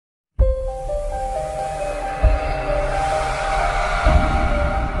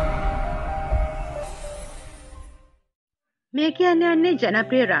මේ කියන්නේ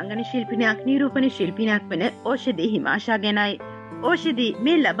ජනප්‍රිය රංගන ශිල්පිනියක් නිරූපණ ශිල්පිනියක් වන ඕෂධි හිමාෂා ගැනයි. ඕෂධි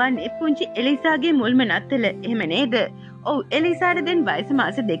මේ ලබන්නේ පුංචි එලිසාගේ මුල්ම නත්තල එහෙම නේද? ඔව් එලිසාට දැන් වයස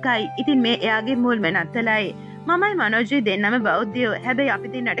මාස 2යි. ඉතින් මේ එයාගේ මුල්ම නත්තලයි. මමයි මනෝජ්ජයි දෙන්නම බෞද්ධයෝ. හැබැයි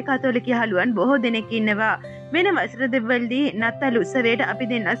අපි දෙන්නට කතෝලික යහළුවන් බොහෝ දෙනෙක් ඉන්නවා. වෙන වසර දෙවලදී නත්තල් උත්සවයට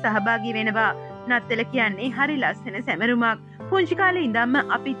අපි දෙන්න සහභාගී වෙනවා. නත්තල කියන්නේ හරි ලස්සන සැමරුමක්. පුංචි කාලේ ඉඳන්ම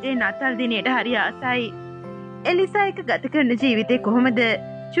අපිත් ඒ නත්තල් දිනයට හරි ආසයි. එලිසා එක ගත කරන ජීවිතේ කොහොමද?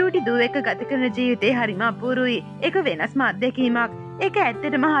 චූටි දුව එක ගත කරන ජීවිතේ හරිම අපූරුයි. ඒක වෙනස්ම අත්දැකීමක්. ඒක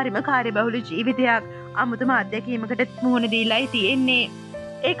ඇත්තටම හරිම කාර්යබහුල ජීවිතයක්. අමුතුම අත්දැකීමකට මුහුණ දීලායි තියෙන්නේ.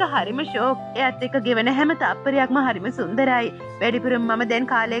 ඒක හරිම ෂෝක්. එයත් එක්ක ගෙවන හැම තාප්පරයක්ම හරිම සුන්දරයි. වැඩිපුරම මම දැන්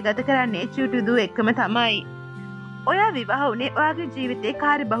කාලය ගත කරන්නේ චූටි දුව එක්කම තමයි. ඔයා විවාහ වුණේ ඔයාගේ ජීවිතේ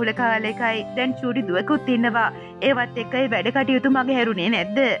කාර්යබහුල කාලයකයි. දැන් චූටි දුවකුත් ඉන්නවා. ඒවත් එක්ක වැඩ කටයුතු මගේ හැරුණේ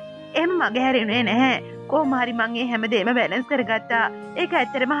නැද්ද? එහෙම මගේ හැරෙන්නේ නැහැ. කොහොම හරි මං ඒ හැමදේම බැලන්ස් කරගත්තා. ඒක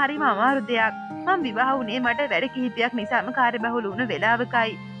ඇත්තටම හරිම අමාරු දෙයක්. මං විවාහ වුණේ මට වැඩ කිහිපයක් නිසාම කාර්යබහුල වුණ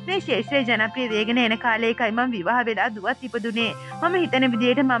වෙලාවකයි. මේ ශේෂ්ත්‍රයේ ජනප්‍රිය වේගන එන කාලයකයි මං විවාහ වෙලා දුවත් ඉපදුනේ. මම හිතන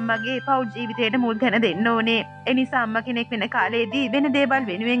විදිහට මම මගේ පෞල් ජීවිතයට මුල් තැන දෙන්න ඕනේ. ඒ නිසා අම්මා කෙනෙක් වෙන කාලේදී වෙන දේවල්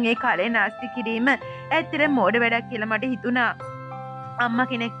වෙනුවෙන් ඒ කාලේ නාස්ති කිරීම ඇත්තටම මෝඩ වැඩක් කියලා මට හිතුණා. අම්මා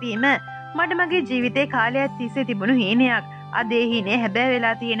කෙනෙක් වීම මට මගේ ජීවිතේ කාලයක් තිස්සේ තිබුණු හීනයක්. අද ඒ හීනේ හැබෑ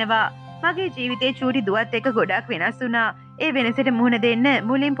වෙලා තියෙනවා. මගේ ජීවිතේ චූටි දුවත් එක්ක ගොඩක් වෙනස් වුණා. ඒ වෙනසට මුහුණ දෙන්න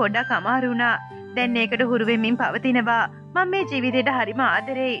මුලින් පොඩ්ඩක් අමාරු වුණා. දැන් ඒකට හුරු වෙමින් පවතිනවා. මම මේ ජීවිතේට හරිම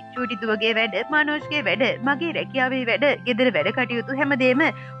ආදරෙයි. චූටි දුවගේ වැඩ, මනෝජ්ගේ වැඩ, මගේ රැකියාවේ වැඩ, ගෙදර වැඩ කටයුතු හැමදේම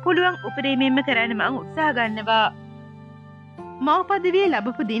පුළුවන් උපරිමයෙන්ම කරන්න මං උත්සාහ ගන්නවා. මව පදවිය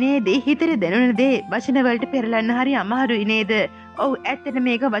ලැබපු දිනේදී හිතට දැනුණ දේ වචන වලට පෙරලන්න හරි අමාරුයි නේද? ඔව් ඇත්තට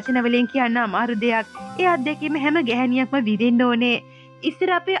මේක වචන වලින් කියන්න අමාරු දෙයක්. ඒ අත්දැකීම හැම ගැහණියක්ම විඳින්න ඕනේ. ඉස්සර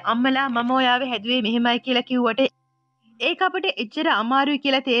අපේ අම්මලා මම ඔයාව හැදුවේ මෙහෙමයි කියලා කිව්වට ඒක අපිට එච්චර අමාරුයි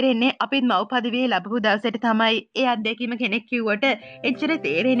කියලා තේරෙන්නේ අපිත් මව් පදවිය ලැබපු දවසට තමයි. ඒ අත්දැකීම කෙනෙක් කිව්වට එච්චර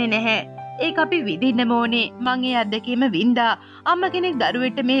තේරෙන්නේ නැහැ. ඒක අපි විඳින්න ඕනේ. මං ඒ අත්දැකීම වින්දා. අම්මා කෙනෙක්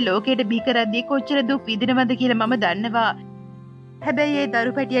දරුවෙට මේ ලෝකෙට බිහි කරද්දී කොච්චර දුක් විඳිනවද කියලා මම දන්නවා. හැබැයි ඒ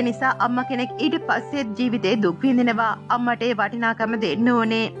දරු පැටිය නිසා අම්මා කෙනෙක් ඊට පස්සේ ජීවිතේ දුක් විඳිනවා. අම්මට ඒ වටිනාකම දෙන්න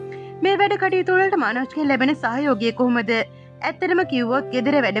ඕනේ. මේ වැඩ කටයුතු වලට මනෝජ්ගෙන් ලැබෙන සහයෝගය කොහොමද? ඇත්තටම කිව්වොත්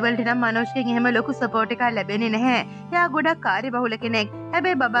ගෙදර වැඩවලට නම් මනෝජ්ගෙන් එහෙම ලොකු සපෝට් එකක් ලැබෙන්නේ නැහැ. එයා ගොඩක් කාර්යබහුල කෙනෙක්.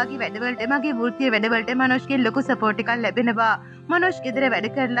 හැබැයි බබාගේ වැඩවලට මගේ වෘත්තීය වැඩවලට මනෝජ්ගෙන් ලොකු සපෝට් එකක් ලැබෙනවා. මනෝජ් ගෙදර වැඩ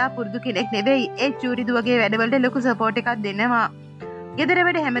කරලා පුරුදු කෙනෙක් නෙවෙයි. ඒ චූටි දුවගේ වැඩවලට ලොකු සපෝට් එකක් දෙනවා. ගෙදර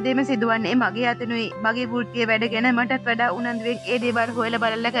වැඩ හැමදේම සිදුවන්නේ මගේ අතනුයි. මගේ වෘත්තීය වැඩ ගැන මටත් වඩා උනන්දුවෙන් ඒ දේවල් හොයලා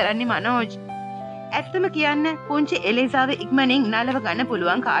බලලා කරන්නේ මනෝජ්. ඇත්තම කියන්න පුංචි එලිසාව ඉක්මනින් නලව ගන්න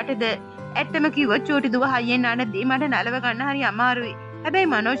පුළුවන් කාටද? ඇත්තම කිව්වොත් චූටි දුව හයියෙන් නානදී මට නලව ගන්න හරි අමාරුයි. හැබැයි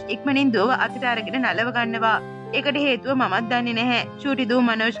මනෝජ් ඉක්මනින් දුව අතට අරගෙන නලව ගන්නවා. ඒකට හේතුව මමත් දන්නේ නැහැ. චූටි දුව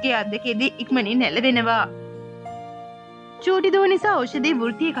මනෝජ්ගේ අද්දකේදී ඉක්මනින් නැලවෙනවා. චූටි දුව නිසා ඖෂධි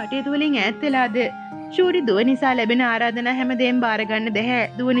වෘත්තීය කටයුතු වලින් ඈත් වෙලාද? චූටි දුව නිසා ලැබෙන ආරාධනා හැමදේම බාර ගන්න බැහැ.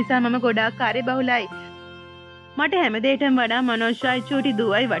 දුව නිසා මම ගොඩාක් කාර්යබහුලයි. මට හැමදේටම වඩා මනෝජ්යි චූටි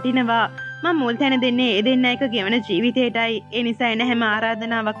දුවයි වටිනවා. මම මුල් තැන දෙන්නේ ඒ දෙන්න එක ගෙවන ජීවිතේටයි. ඒ නිසා එන හැම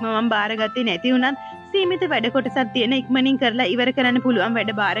ආරාධනාවක්ම මම බාරගත්තේ නැති වුණත් සීමිත වැඩ කොටසක් තියෙන ඉක්මනින් කරලා ඉවර කරන්න පුළුවන්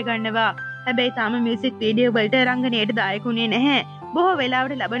වැඩ බාර ගන්නවා. හැබැයි තාම මියුසික් වීඩියෝ වලට රංගනයට දායකුනේ නැහැ. බොහෝ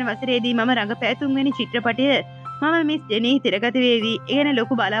වෙලාවට ලබන වසරේදී මම රඟපෑ 3 වෙනි චිත්‍රපටය මම මිස් ජෙනී තිරගත වේවි. ඒ ගැන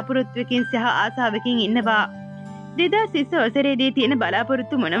ලොකු බලාපොරොත්තුවකින් සහ ආසාවකින් ඉන්නවා. 2020 වසරේදී තියෙන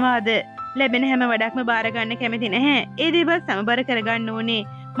බලාපොරොත්තු මොනවාද? ලැබෙන හැම වැඩක්ම බාර ගන්න කැමති නැහැ. ඒ දේවල් සමබර කරගන්න ඕනේ.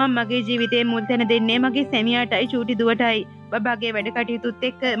 මම මගේ ජීවිතේ මුල් තැන දෙන්නේ මගේ සැමියාටයි චූටි දුවටයි. බබාගේ වැඩ කටයුතුත්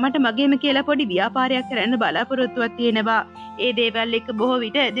එක්ක මට මගේම කියලා පොඩි ව්‍යාපාරයක් කරන්න බලාපොරොත්තුවක් තියෙනවා. ඒ දේවල් එක්ක බොහෝ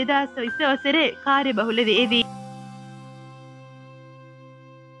විට 2020 වසරේ කාර්යබහුල වේවි.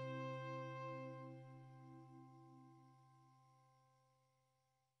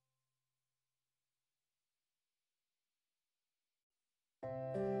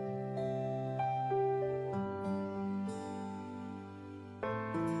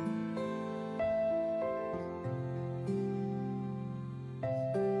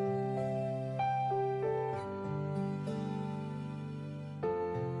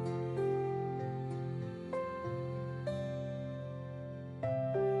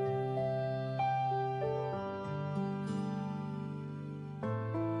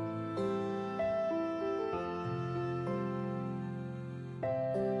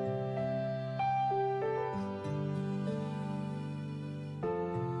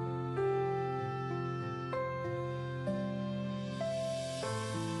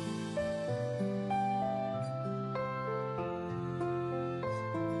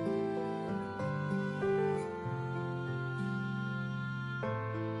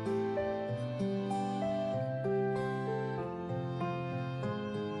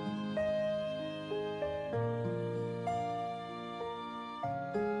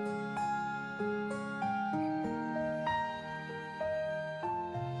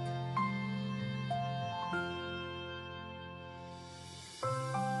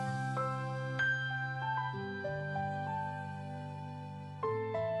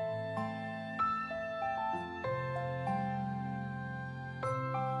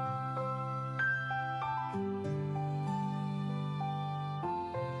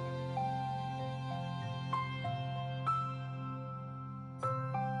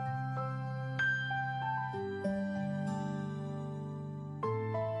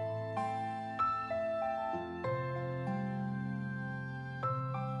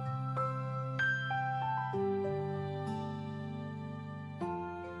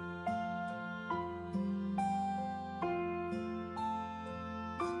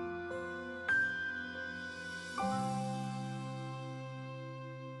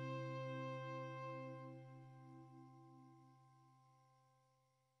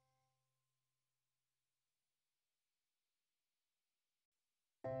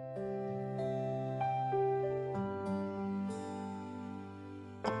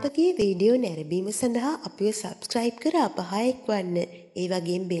 අපගේ වීඩියෝ නැරඹීම සඳහා අපිව සබස්ක්‍රයිබ් කර අප හා එක්වන්න. ඒ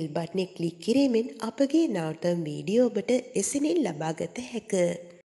වගේම බෙල් බටනේ ක්ලික් කිරීමෙන් අපගේ නවතම වීඩියෝ ඔබට එසැනින් ලබාගත හැක.